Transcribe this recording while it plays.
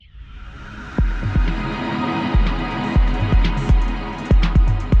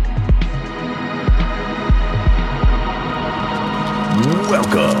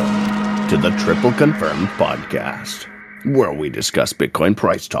the Triple Confirmed podcast, where we discuss Bitcoin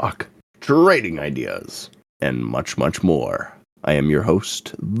price talk, trading ideas, and much, much more. I am your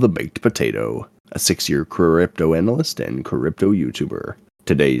host, The Baked Potato, a 6-year crypto analyst and crypto YouTuber.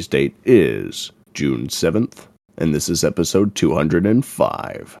 Today's date is June 7th, and this is episode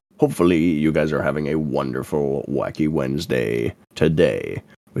 205. Hopefully, you guys are having a wonderful, wacky Wednesday today.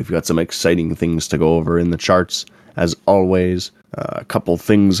 We've got some exciting things to go over in the charts. As always, a couple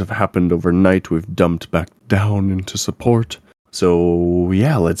things have happened overnight. We've dumped back down into support. So,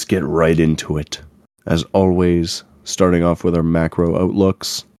 yeah, let's get right into it. As always, starting off with our macro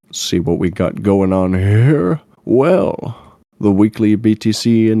outlooks. See what we got going on here. Well, the weekly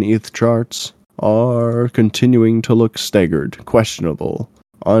BTC and ETH charts are continuing to look staggered, questionable,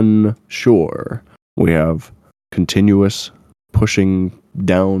 unsure. We have continuous pushing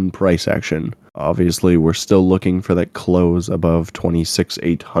down price action. Obviously, we're still looking for that close above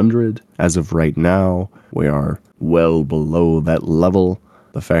 26,800. As of right now, we are well below that level.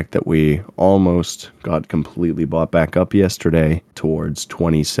 The fact that we almost got completely bought back up yesterday towards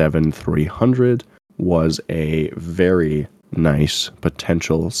 27,300 was a very nice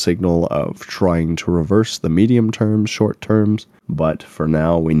potential signal of trying to reverse the medium terms, short terms. But for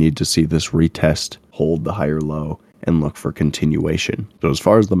now, we need to see this retest, hold the higher low, and look for continuation. So as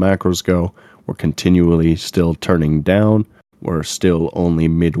far as the macros go, we're continually still turning down. We're still only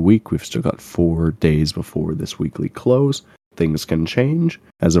midweek. We've still got 4 days before this weekly close. Things can change.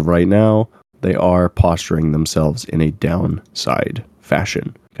 As of right now, they are posturing themselves in a downside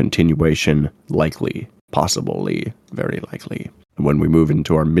fashion. Continuation likely, possibly, very likely. And when we move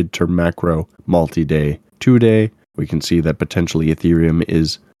into our midterm macro, multi-day, 2-day, we can see that potentially Ethereum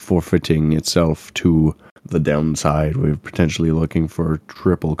is forfeiting itself to the downside. We're potentially looking for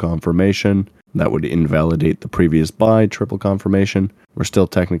triple confirmation. That would invalidate the previous buy, triple confirmation. We're still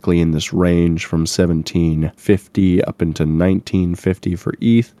technically in this range from 1750 up into 1950 for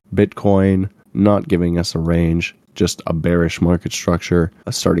ETH. Bitcoin not giving us a range, just a bearish market structure,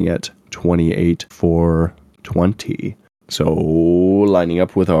 starting at 28,420. So lining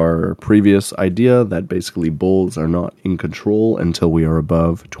up with our previous idea that basically bulls are not in control until we are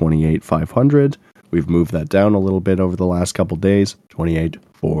above 28,500. We've moved that down a little bit over the last couple days,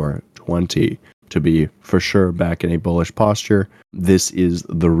 28,420. To be for sure back in a bullish posture. This is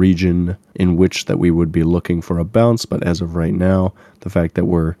the region in which that we would be looking for a bounce, but as of right now, the fact that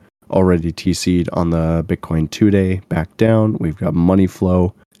we're already TC'd on the Bitcoin 2-day back down, we've got money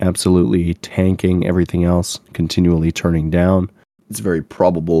flow absolutely tanking, everything else continually turning down. It's very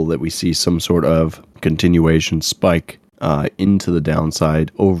probable that we see some sort of continuation spike into the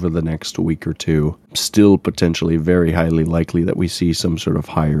downside over the next week or two. Still potentially very highly likely that we see some sort of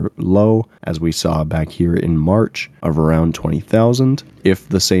higher low, as we saw back here in March, of around 20,000. If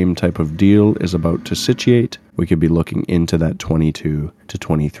the same type of deal is about to situate, we could be looking into that 22 to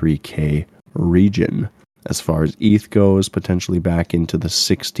 23K region. As far as ETH goes, potentially back into the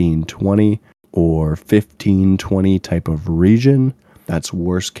 1620 or 1520 type of region. That's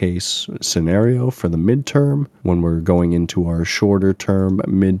worst case scenario for the midterm. When we're going into our shorter term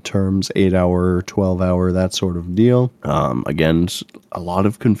midterms, 8-hour, 12-hour, that sort of deal. Again, a lot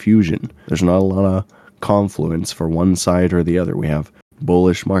of confusion. There's not a lot of confluence for one side or the other. We have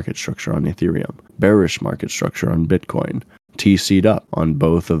bullish market structure on Ethereum, bearish market structure on Bitcoin, TC'd up on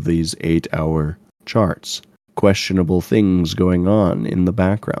both of these 8-hour charts. Questionable things going on in the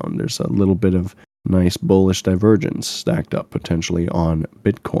background. There's a little bit of nice bullish divergence stacked up potentially on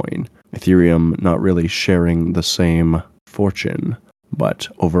Bitcoin. Ethereum not really sharing the same fortune. But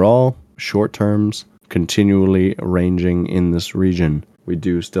overall, short terms continually ranging in this region. We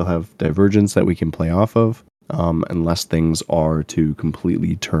do still have divergence that we can play off of. Unless things are to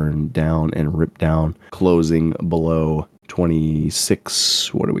completely turn down and rip down, closing below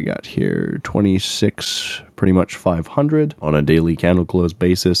 26, what do we got here? 26, pretty much 500 on a daily candle close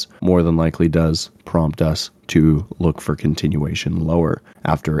basis, more than likely does prompt us to look for continuation lower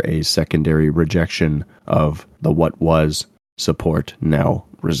after a secondary rejection of the what was support, now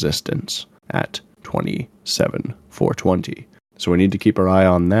resistance at 27,420. So we need to keep our eye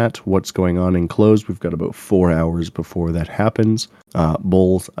on that. What's going on in close? We've got about 4 hours before that happens.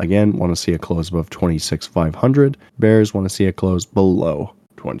 Bulls, again, want to see a close above 26,500. Bears want to see a close below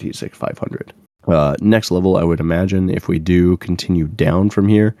 26,500. Next level, I would imagine, if we do continue down from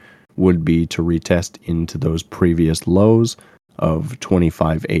here, would be to retest into those previous lows of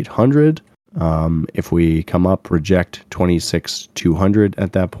 25,800. If we come up, reject 26,200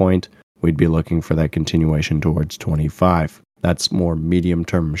 at that point, we'd be looking for that continuation towards 25. That's more medium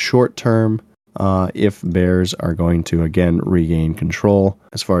term, short term. if bears are going to, again, regain control.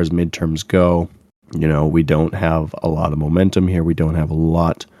 As far as midterms go, we don't have a lot of momentum here. We don't have a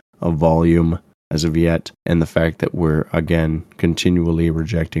lot of volume as of yet. And the fact that we're, again, continually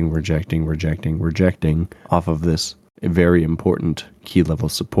rejecting off of this very important key level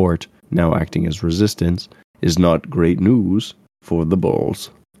support, now acting as resistance, is not great news for the bulls,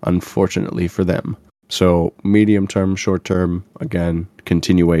 unfortunately for them. So medium term, short term, again,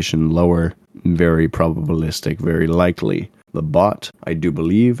 continuation lower, very probabilistic, very likely. The bot, I do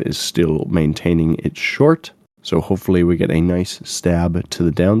believe, is still maintaining its short. So hopefully we get a nice stab to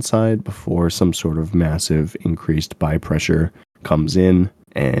the downside before some sort of massive increased buy pressure comes in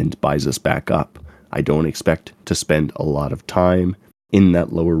and buys us back up. I don't expect to spend a lot of time in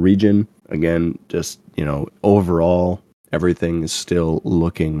that lower region. Again, just, overall, everything is still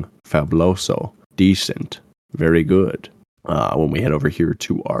looking fabuloso, decent, very good. When we head over here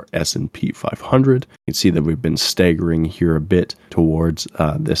to our S&P 500, you can see that we've been staggering here a bit towards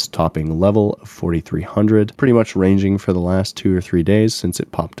this topping level of 4,300, pretty much ranging for the last 2 or 3 days since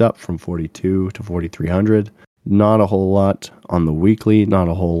it popped up from 42 to 4,300. Not a whole lot on the weekly, not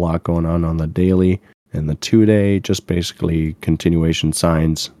a whole lot going on the daily, and the 2-day, just basically continuation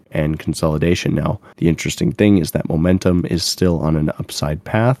signs and consolidation. Now, the interesting thing is that momentum is still on an upside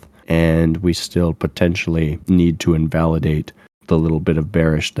path, and we still potentially need to invalidate the little bit of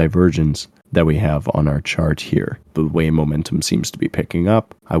bearish divergence that we have on our chart here. The way momentum seems to be picking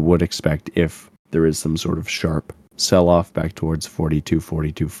up, I would expect if there is some sort of sharp sell-off back towards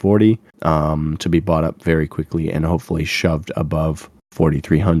 42.40 to be bought up very quickly and hopefully shoved above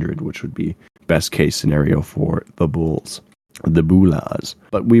 4,300, which would be best case scenario for the bulls. The Bulas.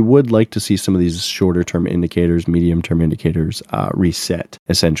 But we would like to see some of these shorter term indicators, medium term indicators reset,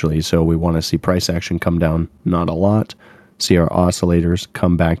 essentially. So we want to see price action come down, not a lot, see our oscillators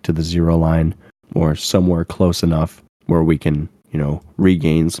come back to the zero line or somewhere close enough where we can,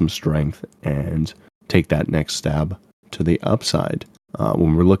 regain some strength and take that next stab to the upside.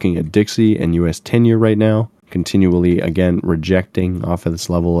 When we're looking at DXY and US 10-year right now, continually, again, rejecting off of this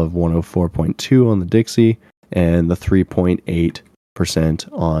level of 104.2 on the DXY, and the 3.8%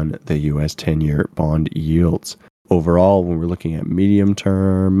 on the US 10-year bond yields. Overall, when we're looking at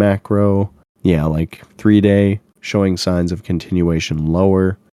medium-term macro, like 3-day, showing signs of continuation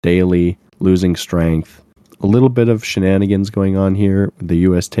lower, daily, losing strength, a little bit of shenanigans going on here. The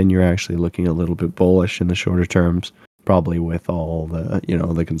US 10-year actually looking a little bit bullish in the shorter terms, probably with all the,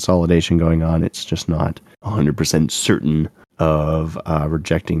 the consolidation going on. It's just not 100% certain of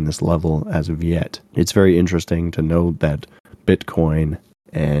rejecting this level as of yet. It's very interesting to note that Bitcoin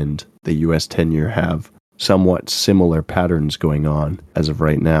and the US 10-year have somewhat similar patterns going on as of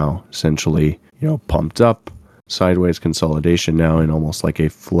right now. Essentially, pumped up, sideways consolidation now in almost like a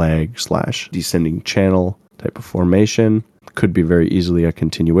flag/descending channel type of formation. Could be very easily a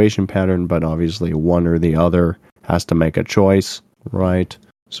continuation pattern, but obviously one or the other has to make a choice, right?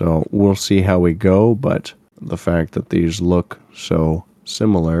 So we'll see how we go, but the fact that these look so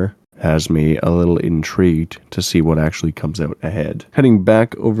similar has me a little intrigued to see what actually comes out ahead. Heading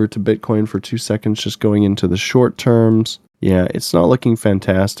back over to Bitcoin for 2 seconds, just going into the short terms. Yeah, it's not looking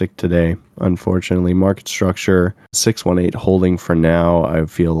fantastic today, unfortunately. Market structure, 618 holding for now. I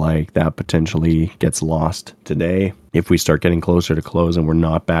feel like that potentially gets lost today. If we start getting closer to close and we're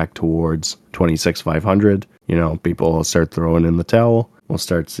not back towards 26,500, people will start throwing in the towel. We'll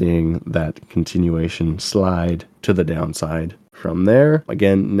start seeing that continuation slide to the downside. From there,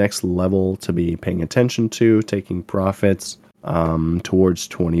 again, next level to be paying attention to, taking profits towards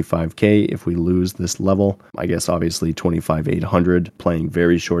 25K if we lose this level. I guess obviously 25,800 playing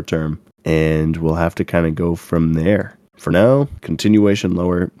very short term, and we'll have to kind of go from there. For now, continuation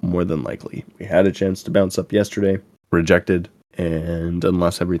lower more than likely. We had a chance to bounce up yesterday, rejected, and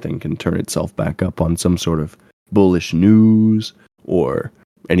unless everything can turn itself back up on some sort of bullish news or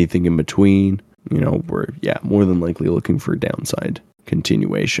anything in between, we're more than likely looking for downside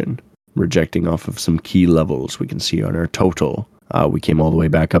continuation. Rejecting off of some key levels we can see on our total. We came all the way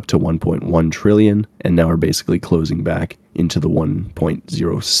back up to 1.1 trillion, and now we're basically closing back into the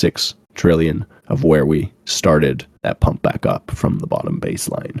 1.06 trillion of where we started that pump back up from the bottom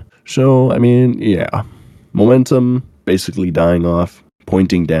baseline. So, momentum basically dying off,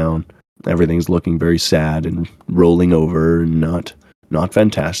 pointing down. Everything's looking very sad and rolling over, and not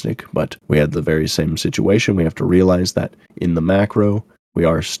fantastic, but we had the very same situation. We have to realize that in the macro, we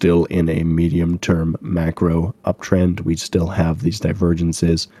are still in a medium-term macro uptrend. We still have these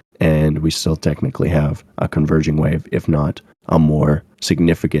divergences, and we still technically have a converging wave, if not a more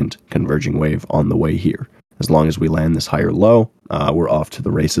significant converging wave on the way here. as long as we land this higher low, we're off to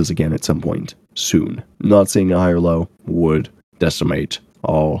the races again at some point soon. Not seeing a higher low would decimate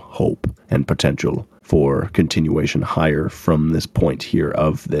all hope and potential for continuation higher from this point here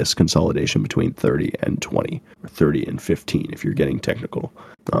of this consolidation between 30 and 20, or 30 and 15 if you're getting technical.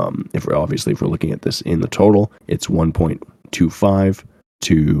 If we're looking at this in the total, it's 1.25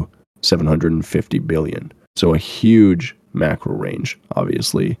 to 750 billion. So a huge macro range,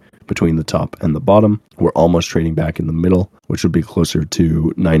 obviously, between the top and the bottom. We're almost trading back in the middle, which would be closer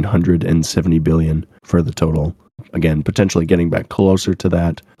to 970 billion for the total. Again, potentially getting back closer to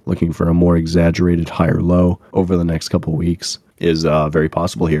that, looking for a more exaggerated higher low over the next couple weeks is very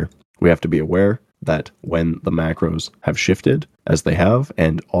possible here. We have to be aware that when the macros have shifted, as they have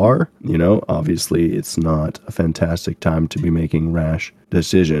and are, obviously it's not a fantastic time to be making rash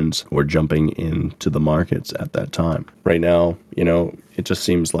decisions or jumping into the markets at that time. Right now, it just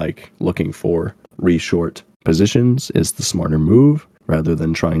seems like looking for reshort positions is the smarter move rather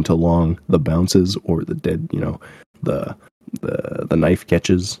than trying to long the bounces or the dead, the knife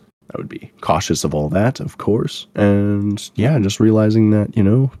catches. I would be cautious of all that, of course. And yeah, just realizing that,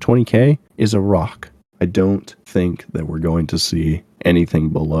 20K is a rock. I don't think that we're going to see anything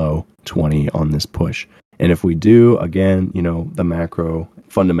below 20 on this push. And if we do, again, the macro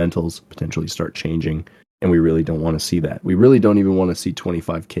fundamentals potentially start changing, and we really don't want to see that. We really don't even want to see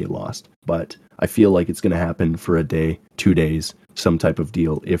 25K lost. But I feel like it's going to happen for a day, 2 days, some type of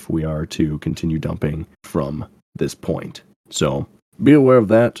deal if we are to continue dumping from this point. So be aware of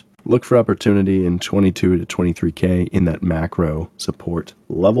that. Look for opportunity in 22 to 23K in that macro support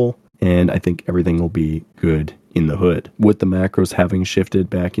level. And I think everything will be good in the hood. With the macros having shifted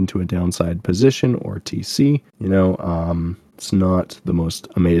back into a downside position or TC, it's not the most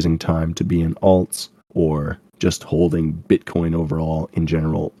amazing time to be in alts or just holding Bitcoin overall in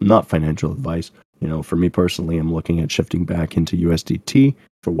general. Not financial advice. For me personally, I'm looking at shifting back into USDT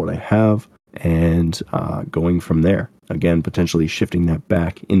for what I have and going from there. Again, potentially shifting that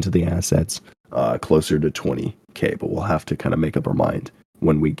back into the assets closer to 20K, but we'll have to kind of make up our mind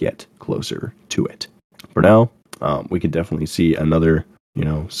when we get closer to it. For now, we could definitely see another,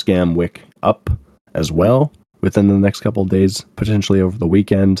 scam wick up as well within the next couple of days, potentially over the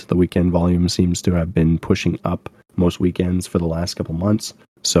weekend. The weekend volume seems to have been pushing up most weekends for the last couple months,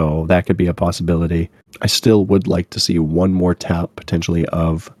 so that could be a possibility. I still would like to see one more tap potentially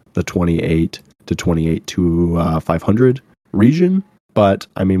of the 28 to 500 region, but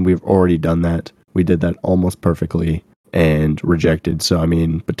we've already done that. We did that almost perfectly and rejected. So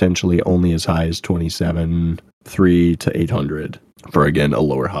potentially only as high as 27.3 to 800 for, again, a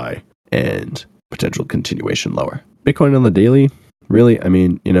lower high and potential continuation lower. Bitcoin on the daily, really,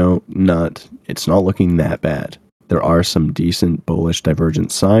 it's not looking that bad. There are some decent bullish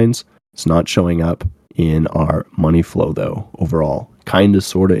divergent signs. It's not showing up in our money flow though, overall. Kind of,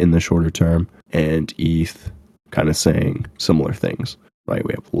 sort of in the shorter term, and ETH kind of saying similar things, right?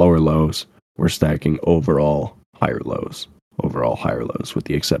 We have lower lows. We're stacking overall higher lows, with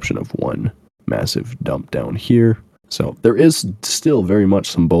the exception of one massive dump down here. So there is still very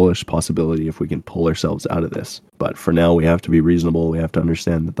much some bullish possibility if we can pull ourselves out of this. But for now, we have to be reasonable. We have to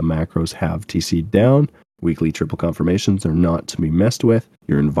understand that the macros have TC'd down. Weekly triple confirmations are not to be messed with.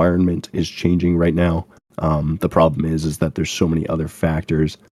 Your environment is changing right now. The problem is that there's so many other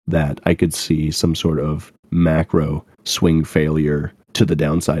factors that I could see some sort of macro swing failure to the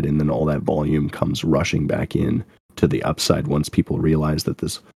downside, and then all that volume comes rushing back in to the upside once people realize that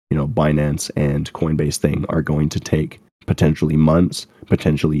this, Binance and Coinbase thing are going to take potentially months,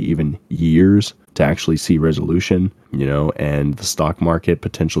 potentially even years to actually see resolution, and the stock market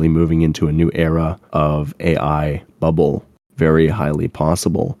potentially moving into a new era of AI bubble, very highly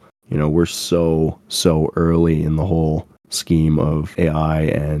possible. We're so early in the whole scheme of AI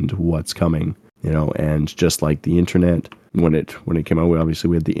and what's coming, and just like the internet, when it came out, obviously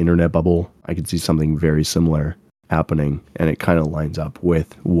we had the internet bubble. I could see something very similar happening, and it kind of lines up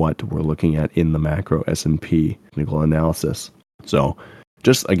with what we're looking at in the macro S&P technical analysis. So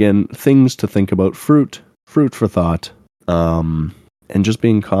just, again, things to think about, fruit for thought, and just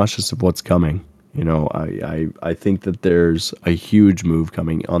being cautious of what's coming. I think that there's a huge move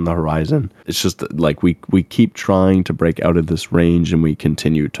coming on the horizon. It's just like we keep trying to break out of this range and we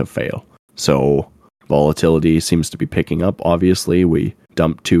continue to fail. So volatility seems to be picking up. Obviously, we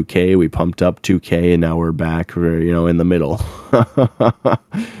dumped 2K, we pumped up 2K, and now we're back, in the middle.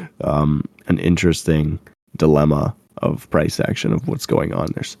 An interesting dilemma of price action of what's going on.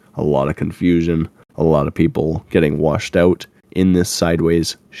 There's a lot of confusion, a lot of people getting washed out in this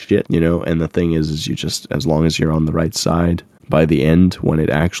sideways shit, and the thing is you just, as long as you're on the right side, by the end, when it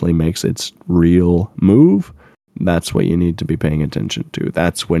actually makes its real move, that's what you need to be paying attention to.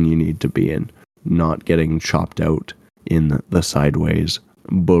 That's when you need to be in, not getting chopped out in the sideways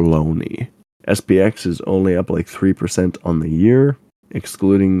baloney. SPX is only up like 3% on the year,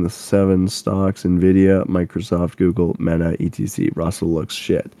 excluding the 7 stocks: Nvidia, Microsoft, Google, Meta, ETC. Russell looks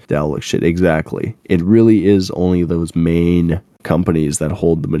shit. Dow looks shit. Exactly. It really is only those main companies that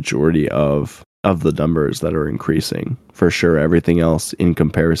hold the majority of the numbers that are increasing. For sure, everything else in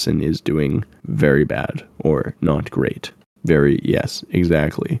comparison is doing very bad or not great. Yes,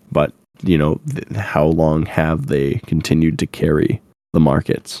 exactly. But, how long have they continued to carry the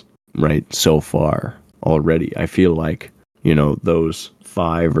markets, right? So far already. I feel like, those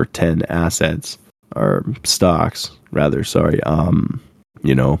 5 or 10 assets or stocks, rather,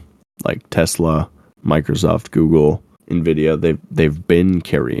 like Tesla, Microsoft, Google, Nvidia, they've been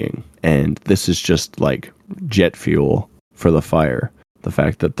carrying, and this is just like jet fuel for the fire. The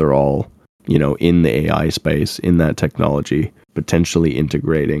fact that they're all, in the AI space, in that technology, potentially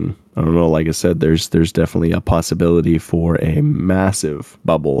integrating. I don't know, like I said, there's definitely a possibility for a massive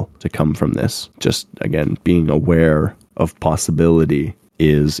bubble to come from this. Just, again, being aware of possibility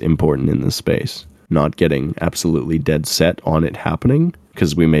is important in this space. Not getting absolutely dead set on it happening,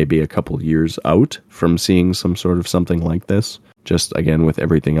 because we may be a couple years out from seeing some sort of something like this, just again with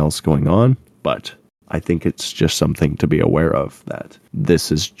everything else going on. But I think it's just something to be aware of, that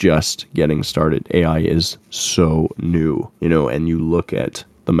this is just getting started. AI is so new, and you look at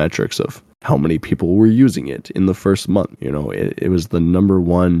the metrics of how many people were using it in the first month. It was the number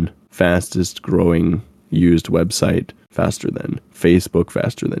 1 fastest growing used website, faster than Facebook,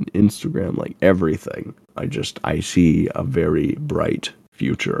 faster than Instagram, like everything. I see a very bright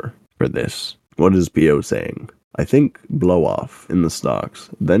future for this. What is PO saying? I think blow off in the stocks,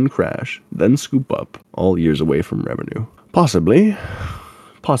 then crash, then scoop up, all years away from revenue. Possibly,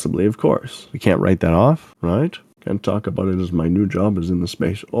 of course. We can't write that off, right? Can't talk about it as my new job is in the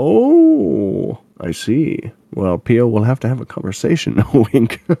space. Oh, I see. Well, PO will have to have a conversation.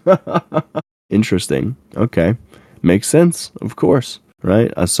 Wink. Interesting. Okay. Makes sense, of course,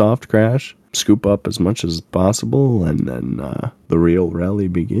 right? A soft crash, scoop up as much as possible, and then the real rally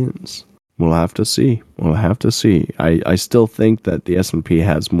begins. We'll have to see. I still think that the S&P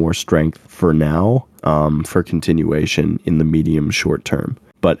has more strength for now, for continuation in the medium short term.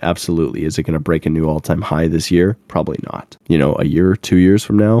 But absolutely, is it going to break a new all-time high this year? Probably not. A year, 2 years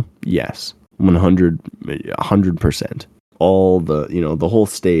from now? Yes. 100%. All the whole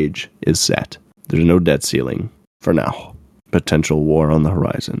stage is set. There's no debt ceiling for now. Potential war on the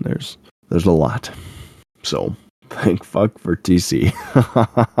horizon. There's a lot. So, thank fuck for TC.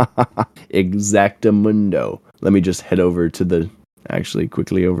 Exactamundo. Let me just head over to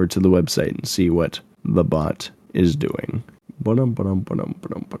quickly over to the website and see what the bot is doing.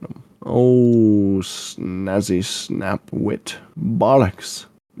 Oh, snazzy snapwit. Bollocks.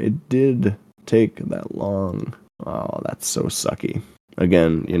 It did take that long. Oh, that's so sucky.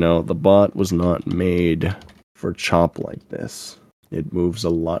 Again, the bot was not made for chop like this. It moves a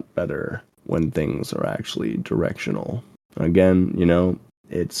lot better when things are actually directional. Again,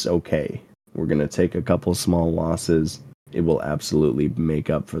 it's okay. We're going to take a couple small losses. It will absolutely make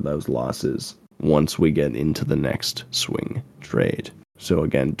up for those losses once we get into the next swing trade. So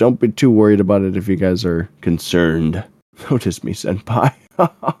again, don't be too worried about it if you guys are concerned. Notice me, senpai.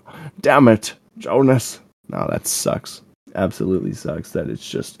 Damn it, Jonas. No, that sucks. Absolutely sucks that it's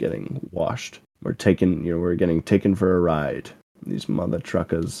just getting washed. We're getting taken for a ride. These mother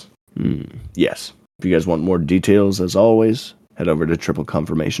truckers. Yes. If you guys want more details, as always, head over to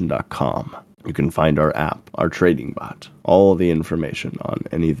tripleconfirmation.com. You can find our app, our trading bot, all the information on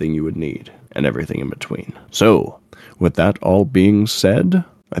anything you would need, and everything in between. So, with that all being said,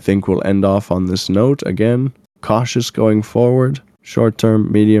 I think we'll end off on this note. Again, cautious going forward. Short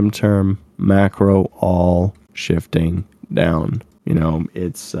term, medium term, macro, all shifting down.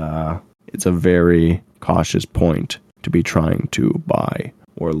 It's a very cautious point to be trying to buy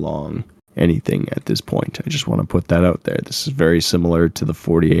or long anything at this point. I just want to put that out there. This is very similar to the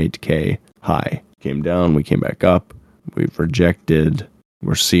 48K high. Came down, we came back up, we've rejected.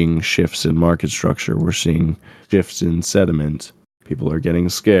 We're seeing shifts in market structure. We're seeing shifts in sentiment. People are getting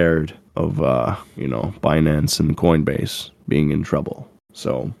scared of, Binance and Coinbase being in trouble.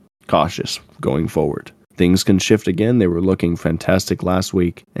 So, cautious going forward. Things can shift again. They were looking fantastic last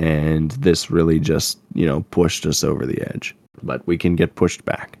week, and this really just, pushed us over the edge. But we can get pushed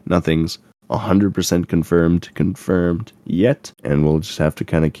back. Nothing's 100% confirmed yet, and we'll just have to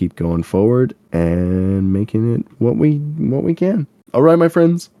kind of keep going forward and making it what we can. All right, my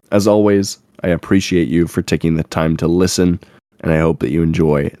friends. As always, I appreciate you for taking the time to listen. and I hope that you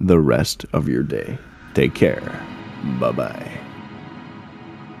enjoy the rest of your day. Take care. Bye-bye.